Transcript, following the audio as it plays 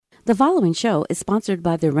The following show is sponsored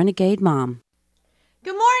by the Renegade Mom.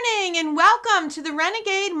 Good morning and welcome to the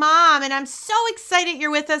Renegade Mom, and I'm so excited you're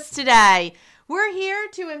with us today. We're here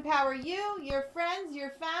to empower you, your friends,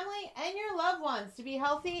 your family, and your loved ones to be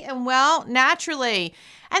healthy and well naturally.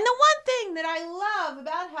 And the one thing that I love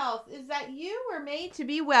about health is that you were made to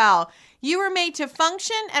be well. You were made to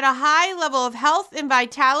function at a high level of health and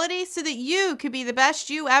vitality so that you could be the best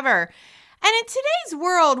you ever. And in today's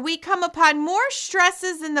world, we come upon more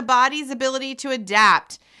stresses than the body's ability to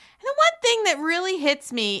adapt. And the one thing that really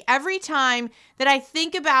hits me every time that I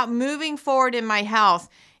think about moving forward in my health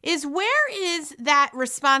is where is that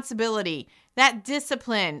responsibility, that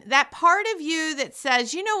discipline, that part of you that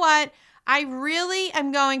says, you know what, I really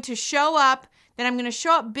am going to show up, that I'm going to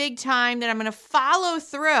show up big time, that I'm going to follow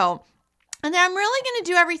through, and that I'm really going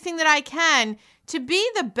to do everything that I can to be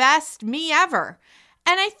the best me ever.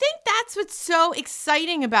 And I think that's what's so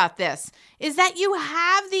exciting about this, is that you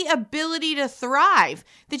have the ability to thrive,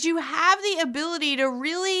 that you have the ability to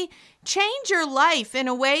really change your life in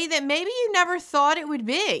a way that maybe you never thought it would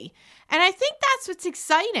be. And I think that's what's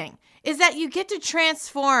exciting, is that you get to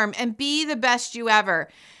transform and be the best you ever.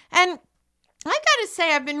 And I got to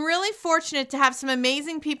say, I've been really fortunate to have some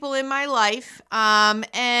amazing people in my life.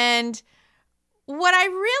 And what I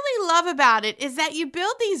really love about it is that you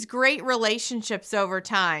build these great relationships over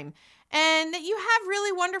time, and that you have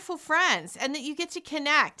really wonderful friends, and that you get to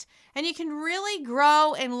connect, and you can really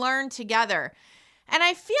grow and learn together. And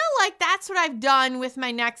I feel like that's what I've done with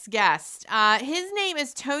my next guest. His name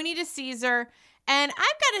is Tony DeCesar, and I've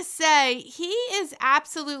got to say, he is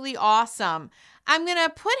absolutely awesome. I'm going to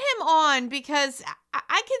put him on because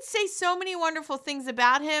I could say so many wonderful things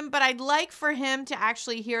about him, but I'd like for him to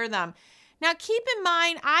actually hear them. Now, keep in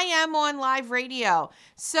mind, I am on live radio.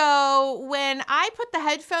 So when I put the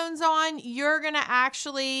headphones on, you're going to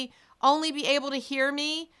actually only be able to hear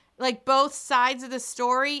me, like both sides of the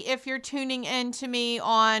story, if you're tuning in to me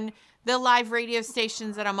on the live radio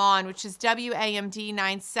stations that I'm on, which is WAMD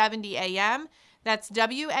 970 AM. That's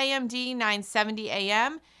WAMD 970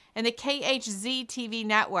 AM. And the KHZ TV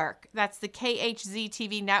network. That's the KHZ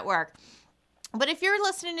TV network. But if you're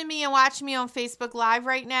listening to me and watching me on Facebook Live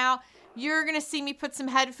right now, you're going to see me put some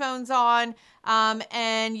headphones on,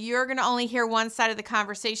 and you're going to only hear one side of the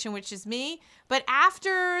conversation, which is me. But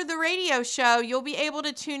after the radio show, you'll be able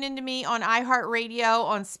to tune into me on iHeartRadio,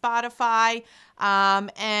 on Spotify,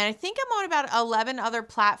 and I think I'm on about 11 other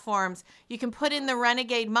platforms. You can put in the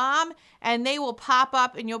Renegade Mom, and they will pop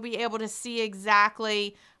up, and you'll be able to see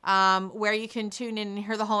exactly where you can tune in and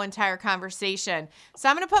hear the whole entire conversation. So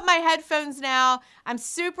I'm going to put my headphones now. I'm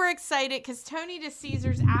super excited because Tony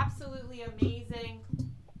DeCesar is absolutely amazing.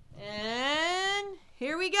 And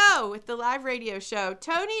here we go with the live radio show.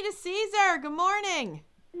 Tony DeCesar, good morning.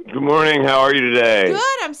 Good morning. How are you today?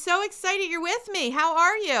 Good. I'm so excited you're with me. How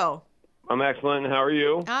are you? I'm excellent. How are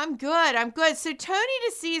you? I'm good. So Tony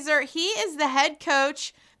DeCesar, he is the head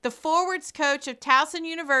coach, the forwards coach of Towson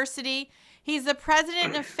University. He's the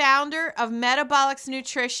president and founder of Metabolics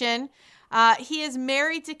Nutrition. He is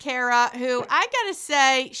married to Kara, who I got to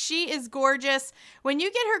say, she is gorgeous. When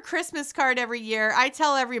you get her Christmas card every year, I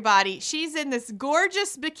tell everybody, she's in this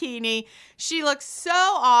gorgeous bikini. She looks so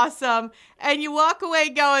awesome. And you walk away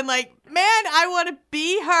going like, man, I want to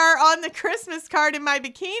be her on the Christmas card in my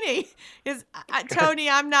bikini. Tony,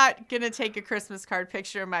 I'm not going to take a Christmas card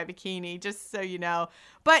picture in my bikini, just so you know.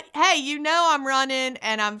 But hey, you know I'm running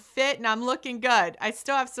and I'm fit and I'm looking good. I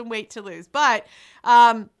still have some weight to lose. But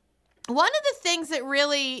one of the things that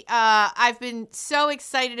really I've been so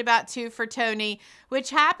excited about too for Tony,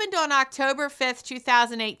 which happened on October 5th,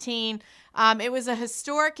 2018. It was a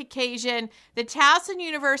historic occasion. The Towson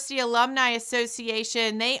University Alumni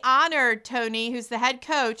Association, they honored Tony, who's the head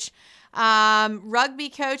coach, rugby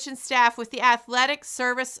coach and staff, with the Athletic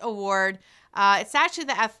Service Award. It's actually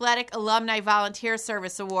the Athletic Alumni Volunteer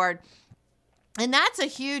Service Award. And that's a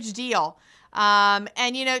huge deal.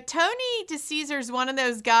 And, you know, Tony DeCesar is one of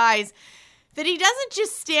those guys that he doesn't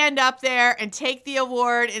just stand up there and take the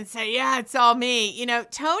award and say, yeah, it's all me. You know,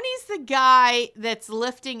 Tony's the guy that's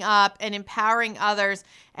lifting up and empowering others.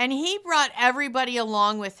 And he brought everybody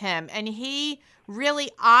along with him. And he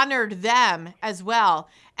really honored them as well.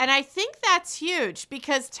 And I think that's huge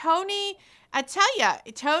because Tony, I tell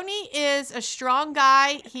you, Tony is a strong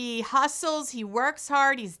guy. He hustles, he works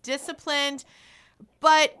hard, he's disciplined.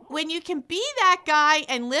 But when you can be that guy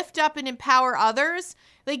and lift up and empower others,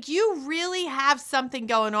 like, you really have something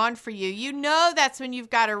going on for you. You know, that's when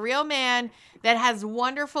you've got a real man that has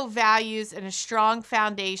wonderful values and a strong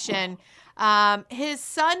foundation. His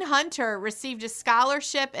son Hunter received a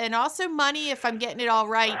scholarship and also money, if I'm getting it all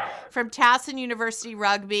right, from Towson University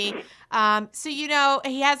Rugby. So,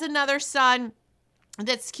 he has another son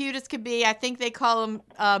that's cute as could be. I think they call him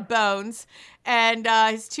Bones, and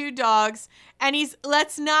his two dogs. And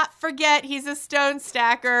let's not forget, he's a stone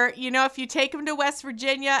stacker. If you take him to West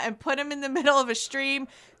Virginia and put him in the middle of a stream,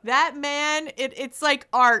 that man, it's like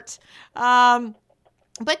art.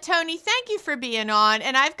 But Tony, thank you for being on.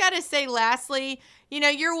 And I've got to say, lastly,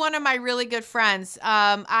 you're one of my really good friends.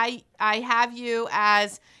 I have you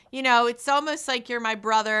as, it's almost like you're my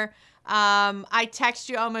brother. I text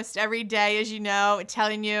you almost every day, as you know,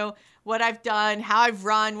 telling you what I've done, how I've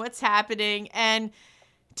run, what's happening. And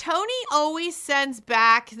Tony always sends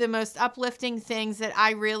back the most uplifting things that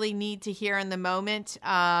I really need to hear in the moment.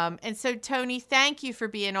 And so, Tony, thank you for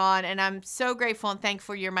being on. And I'm so grateful and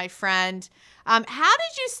thankful you're my friend. How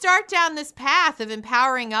did you start down this path of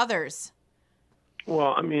empowering others?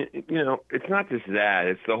 Well, I mean, it's not just that.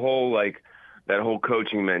 It's the whole, that whole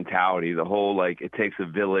coaching mentality, the whole, it takes a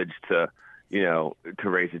village to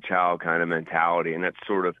raise a child kind of mentality. And that's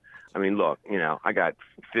sort of, I mean, look, I got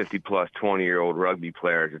 50 plus 20-year-old rugby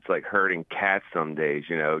players. It's like herding cats some days,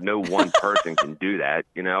 no one person can do that.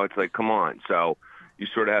 It's like, come on. So you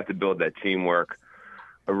sort of have to build that teamwork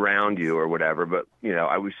around you or whatever. But,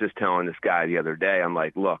 I was just telling this guy the other day, I'm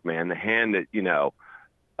like, look, man, the hand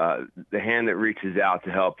that reaches out to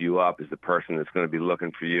help you up is the person that's going to be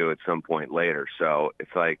looking for you at some point later. So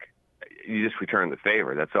it's like you just return the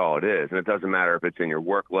favor. That's all it is. And it doesn't matter if it's in your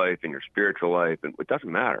work life, in your spiritual life, and it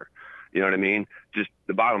doesn't matter. You know what I mean? Just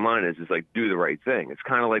the bottom line is do the right thing. It's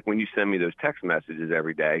kind of like when you send me those text messages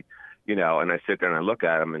every day, and I sit there and I look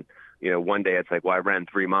at them and, one day it's like, well, I ran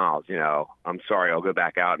 3 miles, I'm sorry, I'll go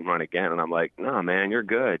back out and run again. And I'm like, no, man, you're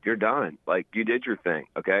good. You're done. Like, you did your thing.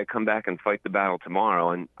 Okay. Come back and fight the battle tomorrow.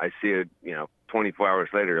 And I see it, 24 hours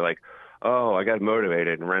later, you're like, oh, I got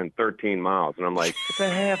motivated and ran 13 miles. And I'm like, it's a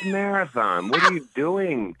half marathon. What are you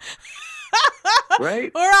doing?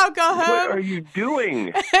 Right? Or I'll go home. What are you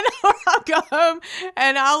doing? Or I'll go home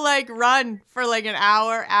and I'll run for an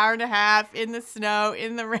hour, hour and a half in the snow,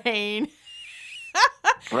 in the rain.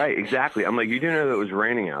 Right, exactly. I'm like, you didn't know that it was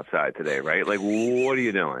raining outside today, right? Like, what are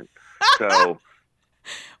you doing? So,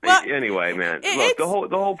 well, anyway, man, look,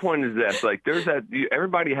 the whole point is this: there's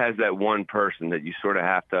everybody has that one person that you sort of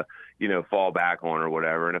have to, fall back on or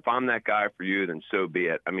whatever. And if I'm that guy for you, then so be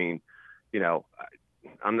it. I mean,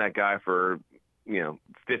 I'm that guy for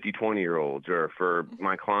 50, 20-year-olds or for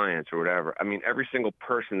my clients or whatever. I mean, every single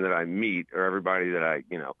person that I meet or everybody that I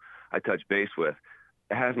touch base with,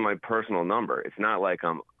 it has my personal number. It's not like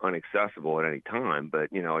I'm inaccessible at any time, but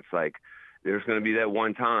it's like there's going to be that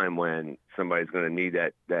one time when somebody's going to need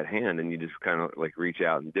that hand, and you just kind of reach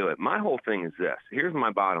out and do it. My whole thing is this. Here's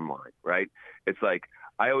my bottom line, right? It's like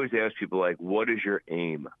I always ask people, what is your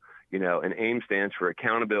aim? And AIM stands for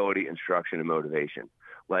accountability, instruction, and motivation.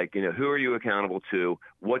 Who are you accountable to?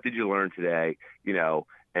 What did you learn today?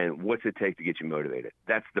 And what's it take to get you motivated?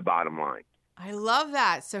 That's the bottom line. I love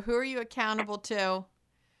that. So who are you accountable to?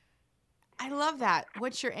 I love that.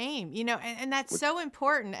 What's your aim? And that's so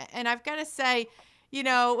important. And I've got to say,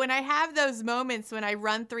 when I have those moments when I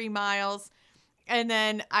run 3 miles and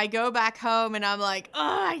then I go back home and I'm like, oh,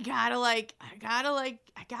 I gotta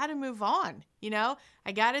move on.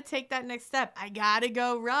 I gotta take that next step. I gotta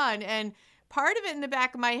go run. And part of it in the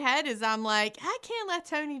back of my head is I'm like, I can't let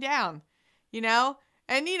Tony down,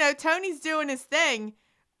 and, Tony's doing his thing,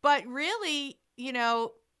 but really,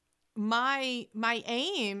 my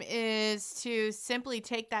aim is to simply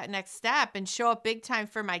take that next step and show up big time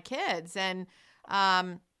for my kids and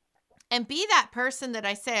be that person that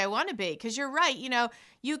I say I want to be. Because you're right,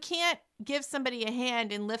 you can't give somebody a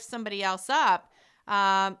hand and lift somebody else up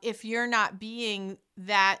if you're not being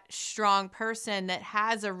that strong person that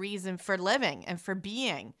has a reason for living and for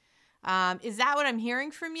being. Is that what I'm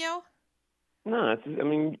hearing from you? No,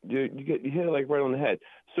 you hit it right on the head.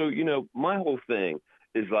 So, my whole thing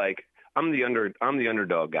is I'm the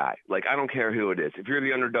underdog guy. I don't care who it is. If you're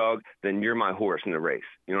the underdog, then you're my horse in the race.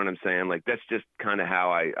 You know what I'm saying? That's just kind of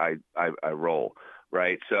how I roll,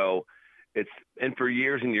 right? So and for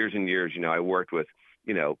years and years and years, I worked with,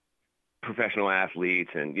 professional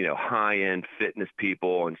athletes and, high-end fitness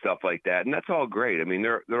people and stuff like that. And that's all great. I mean,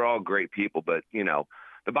 they're all great people, but,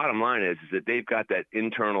 the bottom line is that they've got that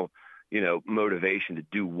internal motivation to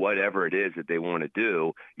do whatever it is that they want to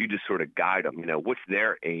do. You just sort of guide them. What's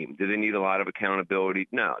their aim? Do they need a lot of accountability?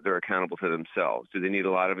 No, they're accountable to themselves. Do they need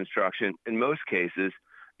a lot of instruction? In most cases,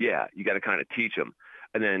 yeah, you got to kind of teach them.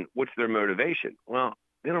 And then what's their motivation? Well,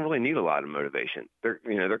 they don't really need a lot of motivation. They're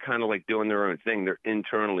kind of like doing their own thing. They're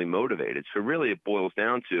internally motivated. So really it boils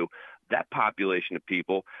down to that population of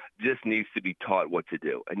people just needs to be taught what to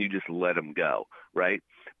do, and you just let them go, right?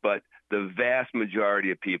 But the vast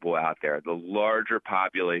majority of people out there, the larger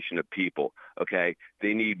population of people, okay,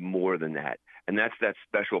 they need more than that. And that's that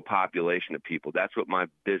special population of people. That's what my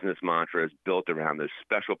business mantra is built around, those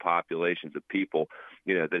special populations of people,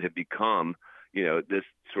 that have become, this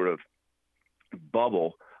sort of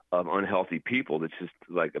bubble of unhealthy people that's just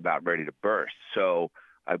like about ready to burst. So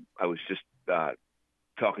I was just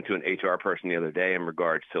talking to an HR person the other day in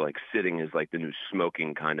regards to like sitting is like the new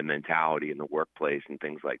smoking kind of mentality in the workplace and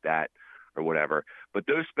things like that or whatever. But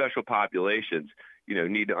those special populations,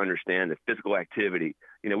 need to understand that physical activity,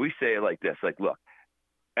 we say it like this, like, look,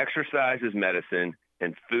 exercise is medicine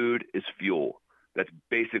and food is fuel. That's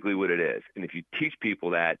basically what it is. And if you teach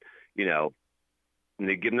people that, and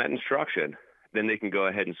they give them that instruction, then they can go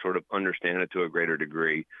ahead and sort of understand it to a greater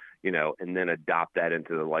degree, and then adopt that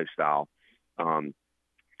into the lifestyle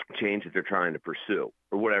change that they're trying to pursue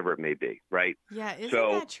or whatever it may be, right? Yeah, isn't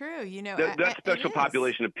that true? That special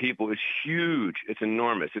population of people is huge. It's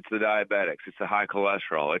enormous. It's the diabetics. It's the high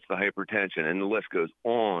cholesterol. It's the hypertension. And the list goes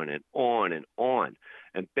on and on and on.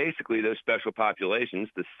 And basically those special populations,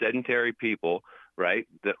 the sedentary people, right,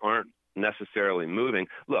 that aren't necessarily moving.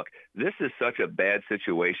 Look, this is such a bad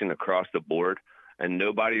situation across the board, and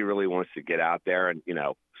nobody really wants to get out there and,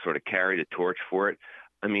 sort of carry the torch for it.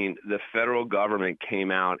 I mean, the federal government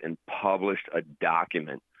came out and published a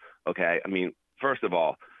document, okay? I mean, first of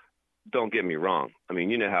all, don't get me wrong. I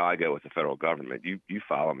mean, you know how I go with the federal government. You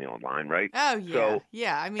follow me online, right? Oh, yeah. So,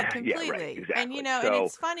 yeah, I mean, completely. Yeah, right, exactly. And, and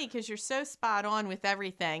it's funny because you're so spot on with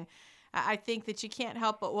everything. I think that you can't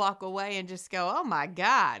help but walk away and just go, oh, my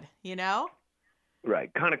God,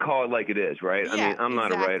 Right. Kind of call it like it is, right? Yeah, I mean, I'm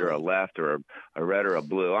not exactly. a right or a left or a red or a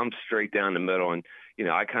blue. I'm straight down the middle, and,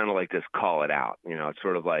 I kind of like just call it out. It's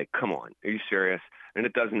sort of like, come on, are you serious? And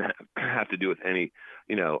it doesn't have to do with any,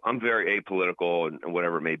 I'm very apolitical and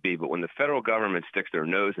whatever it may be, but when the federal government sticks their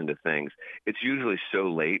nose into things, it's usually so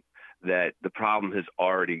late that the problem has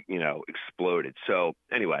already, exploded. So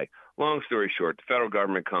anyway, long story short, the federal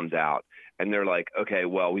government comes out and they're like, okay,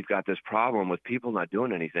 well, we've got this problem with people not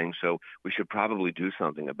doing anything, so we should probably do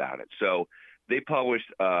something about it. So they published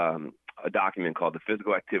a document called the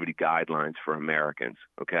Physical Activity Guidelines for Americans,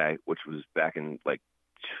 okay, which was back in like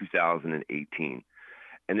 2018.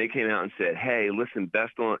 And they came out and said, hey, listen,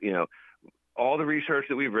 best on, all the research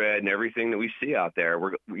that we've read and everything that we see out there,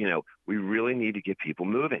 we really need to get people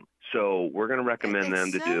moving. So we're going to recommend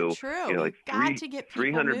them to do, like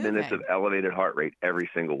 300 minutes of elevated heart rate every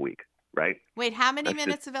single week, right? Wait, how many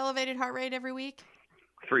minutes of elevated heart rate every week?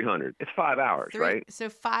 300. It's 5 hours, right? So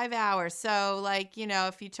 5 hours. So like,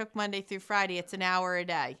 if you took Monday through Friday, it's an hour a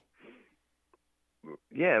day.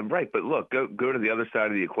 Yeah, right. But look, go to the other side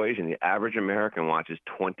of the equation. The average American watches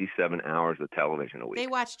 27 hours of television a week. They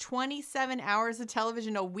watch 27 hours of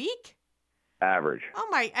television a week? Average. Oh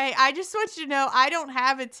my, I just want you to know, I don't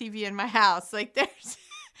have a TV in my house. Like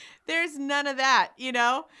there's none of that,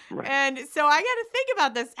 Right. And so I got to think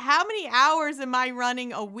about this. How many hours am I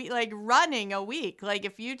running a week? Like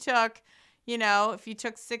if you took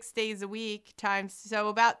 6 days a week times, so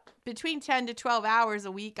about between 10 to 12 hours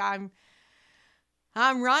a week, I'm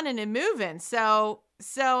running and moving. So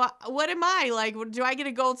what am I like? Do I get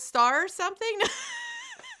a gold star or something?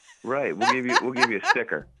 Right. We'll give you a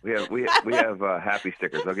sticker. We have happy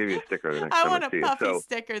stickers. I'll give you a sticker the next time I see you. I want a puffy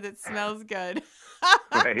sticker that smells good.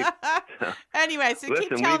 Right. Anyway, so keep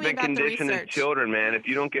telling me about the research. Listen, we've been conditioning children, man. If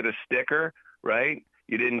you don't get a sticker, right,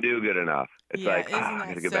 you didn't do good enough. It's like, I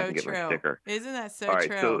got to go back and get my sticker. Isn't that so true? All right,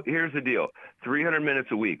 true? so here's the deal. 300 minutes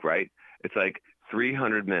a week, right? It's like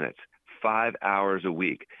 300 minutes, 5 hours a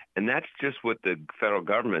week. And that's just what the federal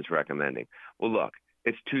government's recommending. Well, look,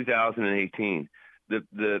 it's 2018.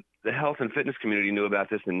 The health and fitness community knew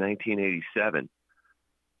about this in 1987.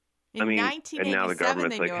 And now the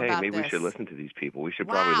government's like, hey, maybe we should listen to these people. We should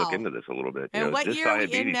probably look into this a little bit. And what this year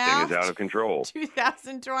diabetes are we in now? thing is out of control.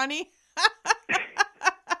 2020?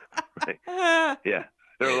 Right. Yeah.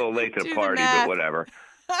 They're a little late to the party, but whatever.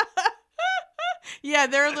 Yeah,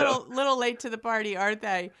 they're a little late to the party, aren't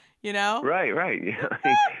they? Right. Yeah. I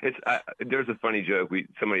mean, there's a funny joke.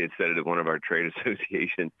 Somebody had said it at one of our trade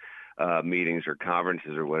association meetings or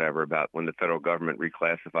conferences or whatever about when the federal government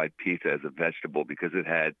reclassified pizza as a vegetable because it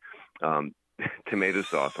had tomato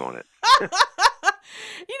sauce on it.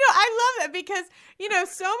 I love that because,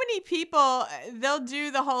 so many people, they'll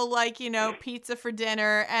do the whole pizza for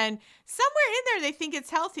dinner, and somewhere in there they think it's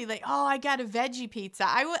healthy. Like, oh, I got a veggie pizza.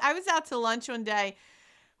 I was out to lunch one day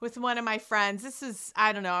with one of my friends. This is,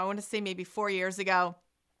 I don't know, I want to say maybe 4 years ago.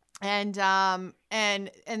 And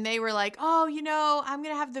they were like, oh, I'm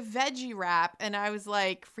going to have the veggie wrap. And I was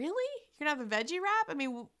like, really? You're going to have a veggie wrap? I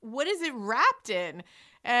mean, what is it wrapped in?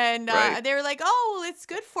 And they were like, oh, well, it's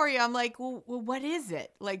good for you. I'm like, well, what is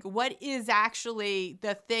it? Like, what is actually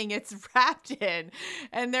the thing it's wrapped in?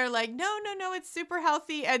 And they're like, no, it's super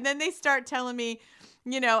healthy. And then they start telling me,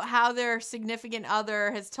 how their significant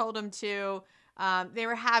other has told them to, they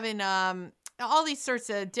were having all these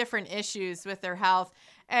sorts of different issues with their health.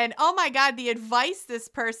 And oh my God, the advice this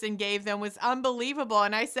person gave them was unbelievable.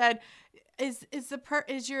 And I said, is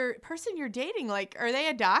your person you're dating, like, are they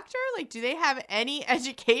a doctor? Like, do they have any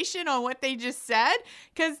education on what they just said?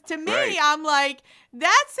 Because to me, I'm like,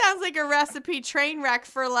 that sounds like a recipe train wreck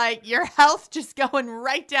for like your health just going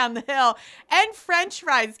right down the hill. And French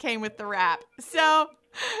fries came with the wrap. So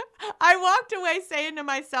I walked away saying to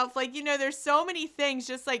myself, like, there's so many things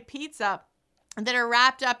just like pizza that are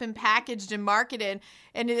wrapped up and packaged and marketed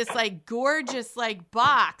in this like gorgeous like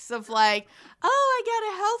box of like, oh, I got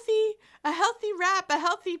a healthy wrap, a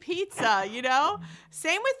healthy pizza,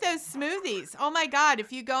 Same with those smoothies. Oh my God,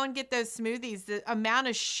 if you go and get those smoothies, the amount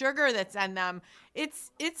of sugar that's in them,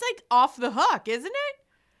 it's like off the hook, isn't it?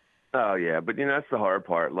 Oh yeah, but that's the hard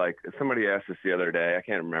part. Like somebody asked us the other day, I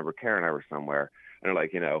can't remember, Karen and I were somewhere, and they're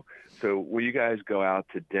like, so will you guys go out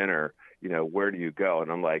to dinner? Where do you go? And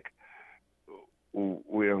I'm like,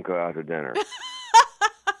 we don't go out to dinner.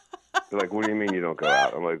 They're like, what do you mean you don't go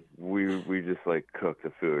out? I'm like, we just like cook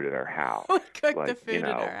the food at our house. We cook the food at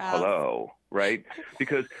our house. Hello, right?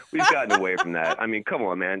 Because we've gotten away from that. I mean, come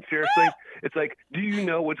on, man. Seriously, it's like, do you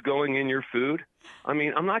know what's going in your food? I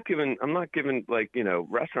mean, I'm not giving like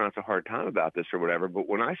restaurants a hard time about this or whatever. But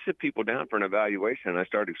when I sit people down for an evaluation and I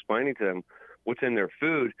start explaining to them what's in their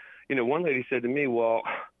food, one lady said to me, well,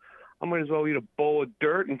 I might as well eat a bowl of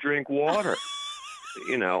dirt and drink water.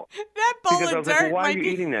 That bowl because of I was dirt. Like, well, why are you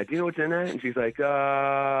eating that? Do you know what's in that? And she's like, you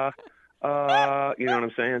know what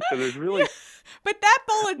I'm saying? So there's really. But that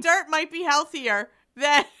bowl of dirt might be healthier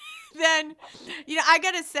than I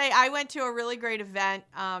got to say, I went to a really great event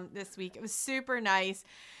this week. It was super nice.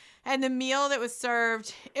 And the meal that was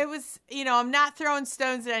served, it was, I'm not throwing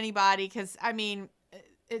stones at anybody because, I mean,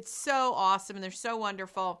 it's so awesome and they're so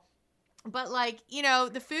wonderful. But like,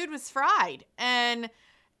 the food was fried and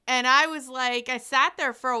I was like, I sat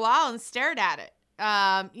there for a while and stared at it.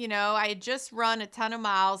 I had just run a ton of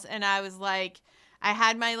miles and I was like, I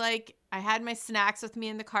had my snacks with me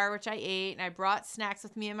in the car, which I ate, and I brought snacks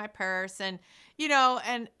with me in my purse. And,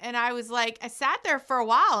 and I was like, I sat there for a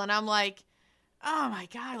while and I'm like, oh my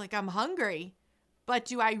God, like I'm hungry, but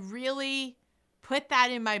do I really put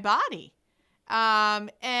that in my body?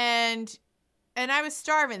 And I was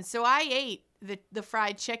starving. So I ate the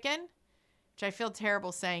fried chicken, which I feel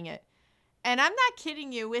terrible saying it. And I'm not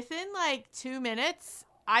kidding you. Within like 2 minutes,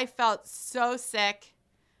 I felt so sick.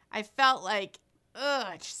 I felt like,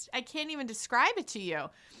 I can't even describe it to you.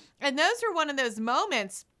 And those are one of those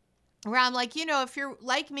moments where I'm like, if you're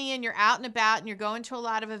like me and you're out and about and you're going to a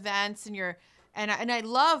lot of events and and I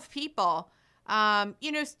love people, many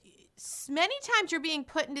times you're being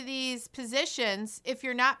put into these positions if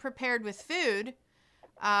you're not prepared with food,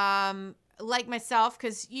 like myself,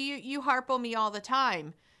 because you harp on me all the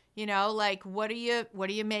time, like, what are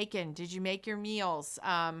you making? Did you make your meals?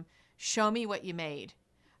 Show me what you made.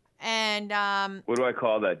 And what do I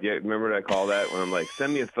call that? Do you remember what I call that when I'm like,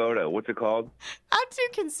 send me a photo? What's it called? I'm too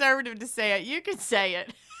conservative to say it. You can say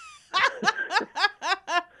it.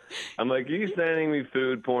 I'm like, are you sending me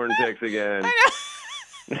food porn pics again?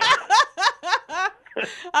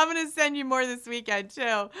 I'm going to send you more this weekend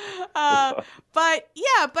too. But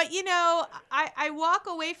I walk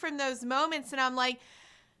away from those moments and I'm like,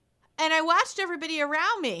 and I watched everybody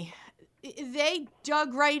around me. They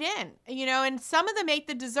dug right in, and some of them ate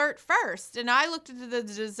the dessert first. And I looked at the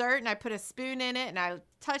dessert and I put a spoon in it and I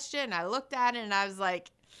touched it and I looked at it and I was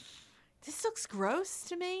like, this looks gross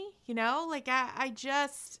to me. Like I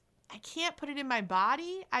can't put it in my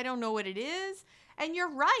body. I don't know what it is. And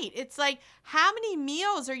you're right. It's like, how many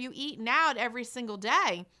meals are you eating out every single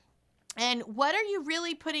day? And what are you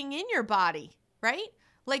really putting in your body, right?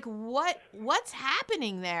 Like what's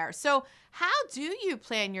happening there? So how do you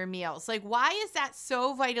plan your meals? Like, why is that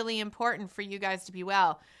so vitally important for you guys to be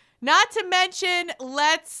well? Not to mention,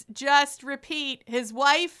 let's just repeat, his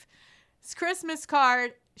wife's Christmas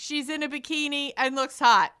card, she's in a bikini and looks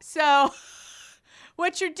hot. So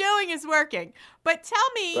what you're doing is working. But tell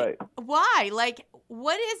me why? Like,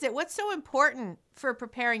 what is it? What's so important for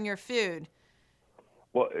preparing your food?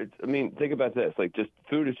 Well, think about this. Like, just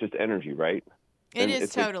food is just energy, right? It is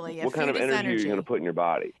totally. Like, what kind of energy are you going to put in your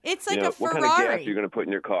body? It's like a Ferrari. What kind of gas are you going to put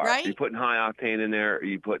in your car? Right? Are you putting high octane in there, or are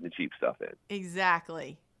you putting the cheap stuff in?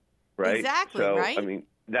 Exactly. Right? Exactly, so, right? I mean,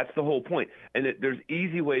 that's the whole point. And there's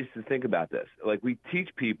easy ways to think about this. Like, we teach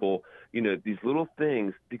people, these little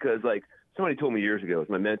things because, like, somebody told me years ago, it was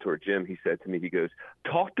my mentor, Jim, he said to me, he goes,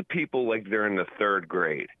 talk to people like they're in the 3rd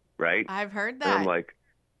grade, right? I've heard that. And I'm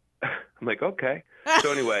like, okay.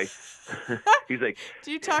 So anyway, he's like,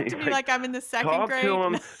 do you talk to me like I'm in the 2nd grade?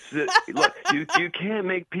 Talk to them. Look, you can't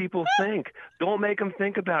make people think. Don't make them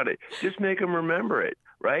think about it. Just make them remember it,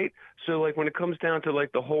 right? So like when it comes down to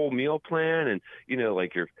like the whole meal plan and,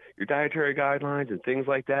 like your dietary guidelines and things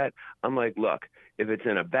like that, I'm like, look, if it's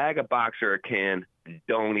in a bag, a box, or a can,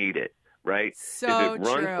 don't eat it, right? So if it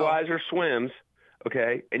runs, true. flies, or swims,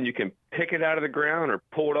 okay, and you can pick it out of the ground or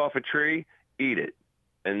pull it off a tree, eat it.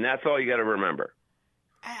 And that's all you got to remember.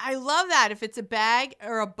 I love that. If it's a bag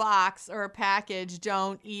or a box or a package,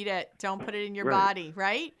 don't eat it. Don't put it in your body,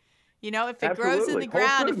 right? If it grows in the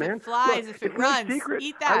ground, if it flies, if it runs,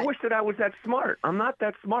 eat that. I wish that I was that smart. I'm not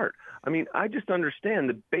that smart. I mean, I just understand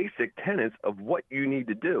the basic tenets of what you need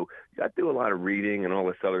to do. You got to do a lot of reading and all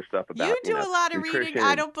this other stuff about You do a lot of reading. And...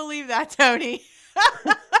 I don't believe that, Tony.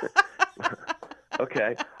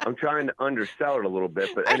 Okay, I'm trying to undersell it a little bit,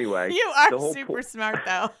 but anyway. You are super smart,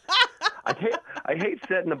 though. I hate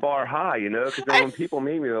setting the bar high, because then when people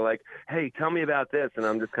meet me, they're like, "Hey, tell me about this," and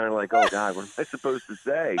I'm just kind of like, "Oh God, what am I supposed to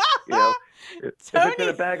say?" If it's in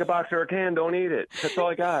a bag, a box, or a can, don't eat it. That's all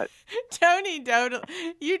I got. Tony,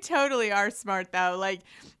 you totally are smart, though. Like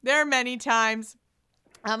there are many times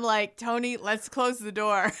I'm like, Tony, let's close the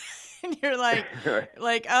door. And you're like,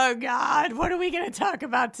 oh God, what are we going to talk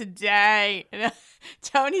about today? And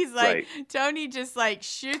Tony's like, right. Tony just like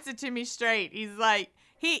shoots it to me straight. He's like,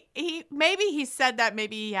 maybe he said that,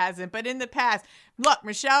 maybe he hasn't. But in the past, look,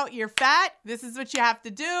 Michelle, you're fat. This is what you have to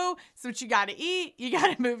do. This is what you got to eat. You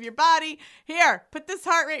got to move your body. Here, put this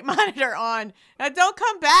heart rate monitor on. Now don't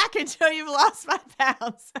come back until you've lost 5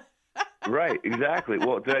 pounds. Right, exactly.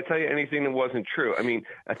 Well, did I tell you anything that wasn't true? I mean,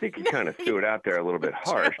 I think you kind of threw it out there a little bit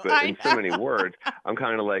harsh, but in so many words, I'm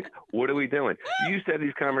kind of like, what are we doing? You used to have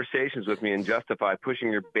these conversations with me and justify pushing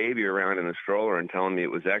your baby around in a stroller and telling me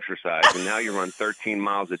it was exercise, and now you run 13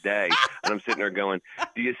 miles a day, and I'm sitting there going,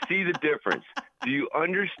 do you see the difference? Do you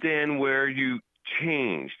understand where you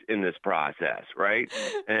changed in this process, right?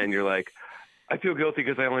 And you're like, I feel guilty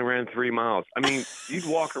because I only ran 3 miles. I mean, you'd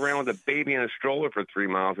walk around with a baby in a stroller for 3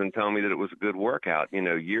 miles and tell me that it was a good workout,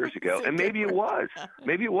 years ago. And maybe it was.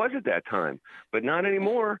 Maybe it was at that time, but not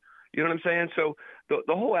anymore. You know what I'm saying? So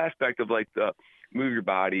the whole aspect of like the move your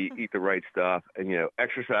body, eat the right stuff, and,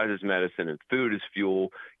 exercise is medicine and food is fuel,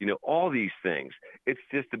 all these things. It's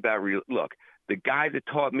just about look. The guy that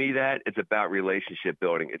taught me that, it's about relationship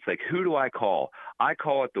building. It's like, who do I call? I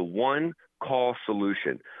call it the one call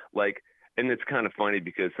solution. Like, and it's kind of funny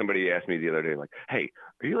because somebody asked me the other day, like, hey,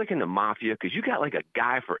 are you like in the mafia? Because you got like a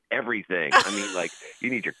guy for everything. I mean, like, you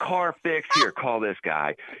need your car fixed, here, call this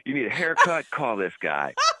guy. You need a haircut, call this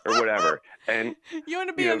guy, or whatever. And you want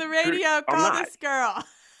to be on the radio, call this girl.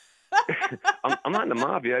 I'm not in the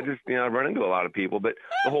mafia. I just, I run into a lot of people. But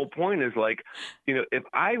the whole point is like, if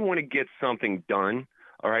I want to get something done,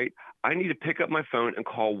 all right, I need to pick up my phone and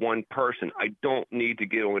call one person. I don't need to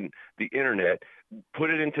get on the internet, put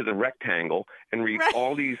it into the rectangle, and read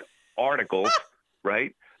all these articles,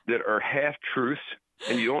 right, that are half-truths,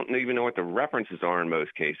 and you don't even know what the references are in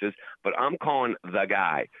most cases, but I'm calling the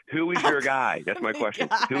guy. Who is your guy? That's my question.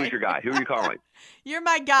 Who is your guy? Who are you calling? You're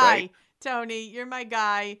my guy, right? Tony. You're my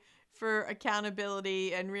guy for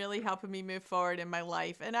accountability and really helping me move forward in my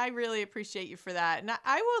life, and I really appreciate you for that. And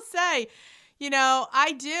I will say,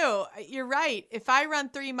 I do. You're right. If I run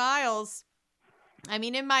 3 miles, I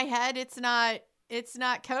mean, in my head, it's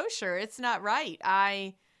not kosher. It's not right.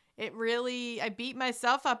 I beat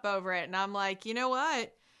myself up over it. And I'm like, you know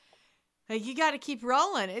what? Like, you got to keep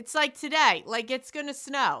rolling. It's like today, like it's going to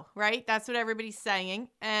snow, right? That's what everybody's saying.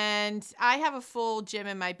 And I have a full gym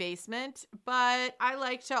in my basement, but I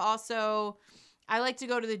like to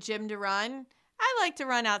go to the gym to run. I like to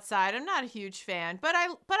run outside. I'm not a huge fan, but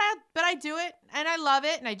I do it and I love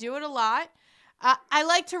it and I do it a lot. I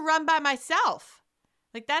like to run by myself.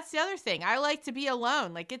 Like that's the other thing. I like to be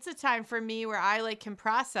alone. Like it's a time for me where I like can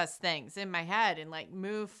process things in my head and like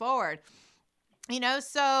move forward.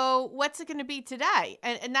 So what's it going to be today?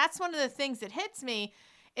 And that's one of the things that hits me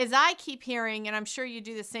is I keep hearing, and I'm sure you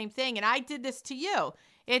do the same thing, and I did this to you.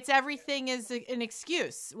 It's everything is an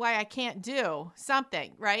excuse why I can't do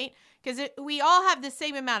something, right? Because we all have the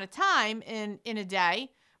same amount of time in a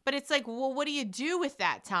day, but it's like, well, what do you do with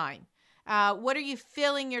that time? What are you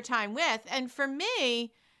filling your time with? And for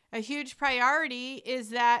me, a huge priority is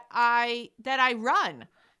that I run.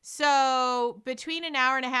 So between an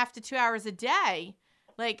hour and a half to 2 hours a day,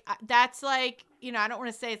 like that's like, you know, I don't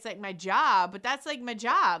want to say it's like my job, but that's like my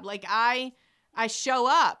job. Like I show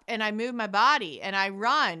up and I move my body and I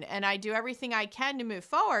run and I do everything I can to move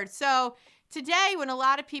forward. So today, when a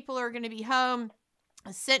lot of people are going to be home,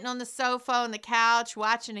 sitting on the sofa, on the couch,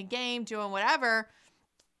 watching a game, doing whatever,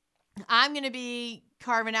 I'm going to be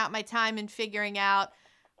carving out my time and figuring out,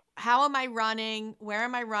 how am I running? Where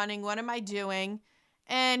am I running? What am I doing?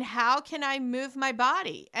 And how can I move my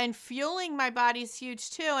body? And fueling my body is huge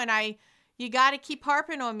too. And you got to keep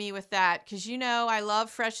harping on me with that, because you know I love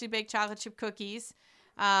freshly baked chocolate chip cookies.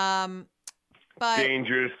 But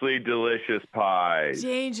dangerously delicious pies.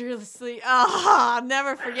 I'll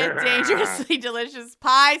never forget dangerously delicious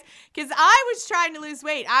pies, because I was trying to lose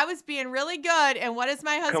weight. I was being really good. And what does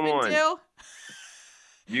my husband do?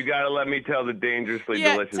 You got to let me tell the dangerously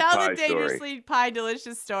delicious pie story. Tell the dangerously pie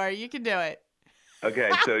delicious story. You can do it.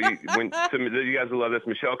 Okay, so you guys will love this.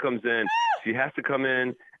 Michelle comes in. She has to come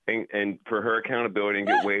in and for her accountability and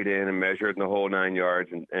get weighed in and measured in the whole 9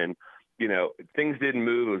 yards. And you know, things didn't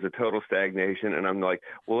move. It was a total stagnation. And I'm like,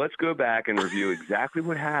 well, let's go back and review exactly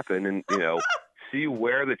what happened and, you know, see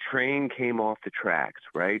where the train came off the tracks,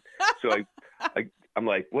 right? So I'm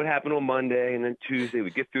like, what happened on Monday? And then Tuesday,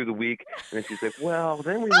 we get through the week. And then she's like, well,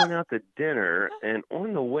 then we went out to dinner. And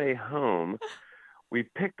on the way home, we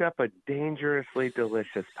picked up a dangerously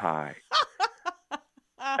delicious pie.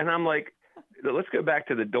 And I'm like, let's go back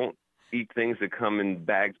to the don't eat things that come in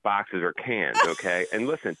bags, boxes, or cans, okay? And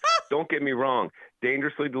listen, don't get me wrong.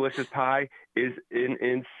 Dangerously delicious pie is an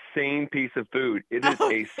insane piece of food. It is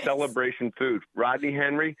a celebration food. Rodney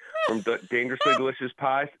Henry from Dangerously Delicious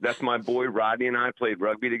Pies, that's my boy. Rodney and I played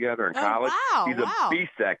rugby together in college. He's a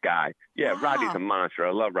beast, that guy. Yeah, Rodney's a monster.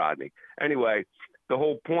 I love Rodney. Anyway, the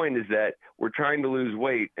whole point is that we're trying to lose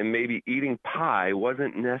weight, and maybe eating pie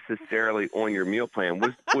wasn't necessarily on your meal plan.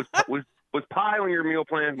 Was pie on your meal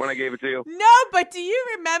plan when I gave it to you? No, but do you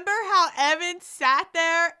remember how Evan sat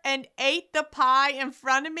there and ate the pie in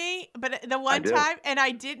front of me, but the one time, and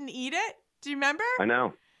I didn't eat it? Do you remember? I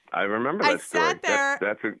know. I remember that story. I sat there.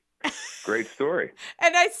 That's a great story.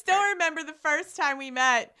 And I still remember the first time we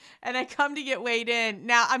met, and I come to get weighed in.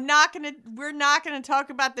 Now, we're not gonna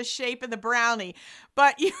talk about the shape of the brownie,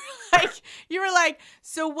 but you were like,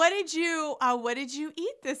 so what did you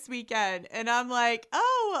eat this weekend? And I'm like,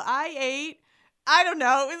 oh, I ate, I don't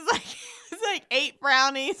know, it was like 8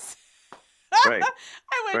 brownies. Right.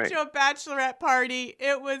 I went to a bachelorette party.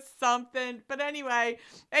 It was something. But anyway,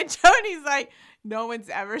 and Tony's like, no one's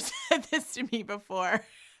ever said this to me before.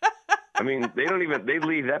 I mean, they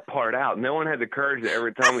leave that part out. No one had the courage to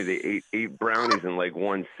ever tell me they ate brownies in like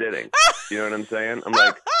one sitting. You know what I'm saying? I'm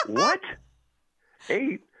like, what?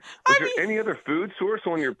 8? Was there any other food source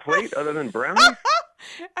on your plate other than brownies?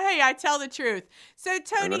 Hey, I tell the truth. So,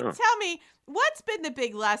 Tony, tell me, what's been the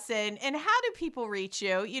big lesson, and how do people reach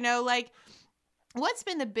you? You know, like, what's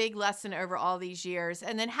been the big lesson over all these years?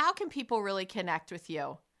 And then how can people really connect with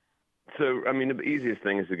you? So, I mean, the easiest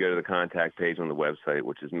thing is to go to the contact page on the website,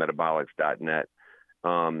 which is metabolics.net.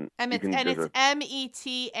 And it's METABOLIX.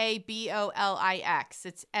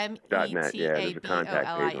 It's METABOLIX. Yeah, there's a contact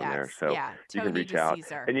page on there, so you can reach out.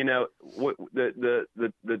 And you know,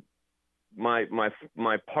 my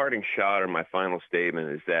parting shot or my final statement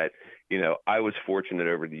is that, you know, I was fortunate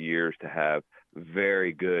over the years to have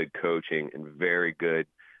very good coaching and very good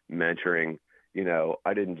mentoring. You know,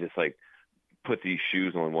 I didn't just like put these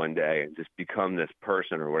shoes on one day and just become this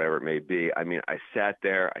person or whatever it may be. I mean, I sat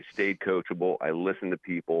there, I stayed coachable, I listened to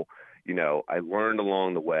people, you know, I learned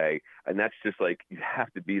along the way. And that's just like, you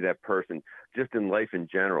have to be that person just in life in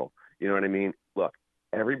general. You know what I mean? Look,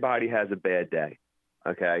 everybody has a bad day.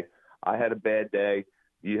 Okay. I had a bad day.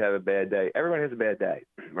 You have a bad day. Everybody has a bad day.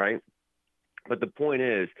 Right. But the point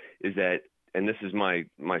is that, and this is my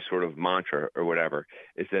sort of mantra or whatever,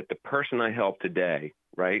 is that the person I help today,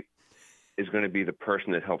 right, is going to be the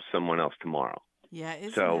person that helps someone else tomorrow. Yeah,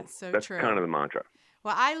 isn't that so that's true? Kind of the mantra.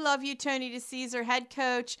 Well, I love you, Tony DeCesar, head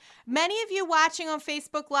coach. Many of you watching on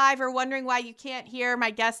Facebook Live are wondering why you can't hear my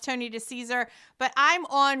guest, Tony DeCesar, but I'm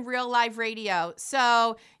on Real Live Radio.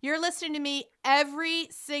 So you're listening to me every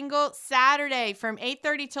single Saturday from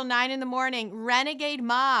 8:30 till 9 in the morning, Renegade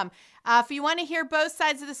Mom. If you want to hear both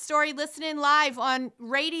sides of the story, listen in live on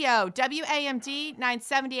radio, WAMD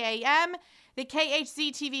 970 AM, the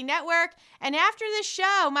KHZ TV network. And after the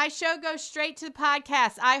show, my show goes straight to the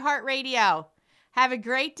podcast, iHeartRadio. Have a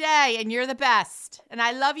great day, and you're the best. And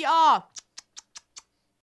I love you all.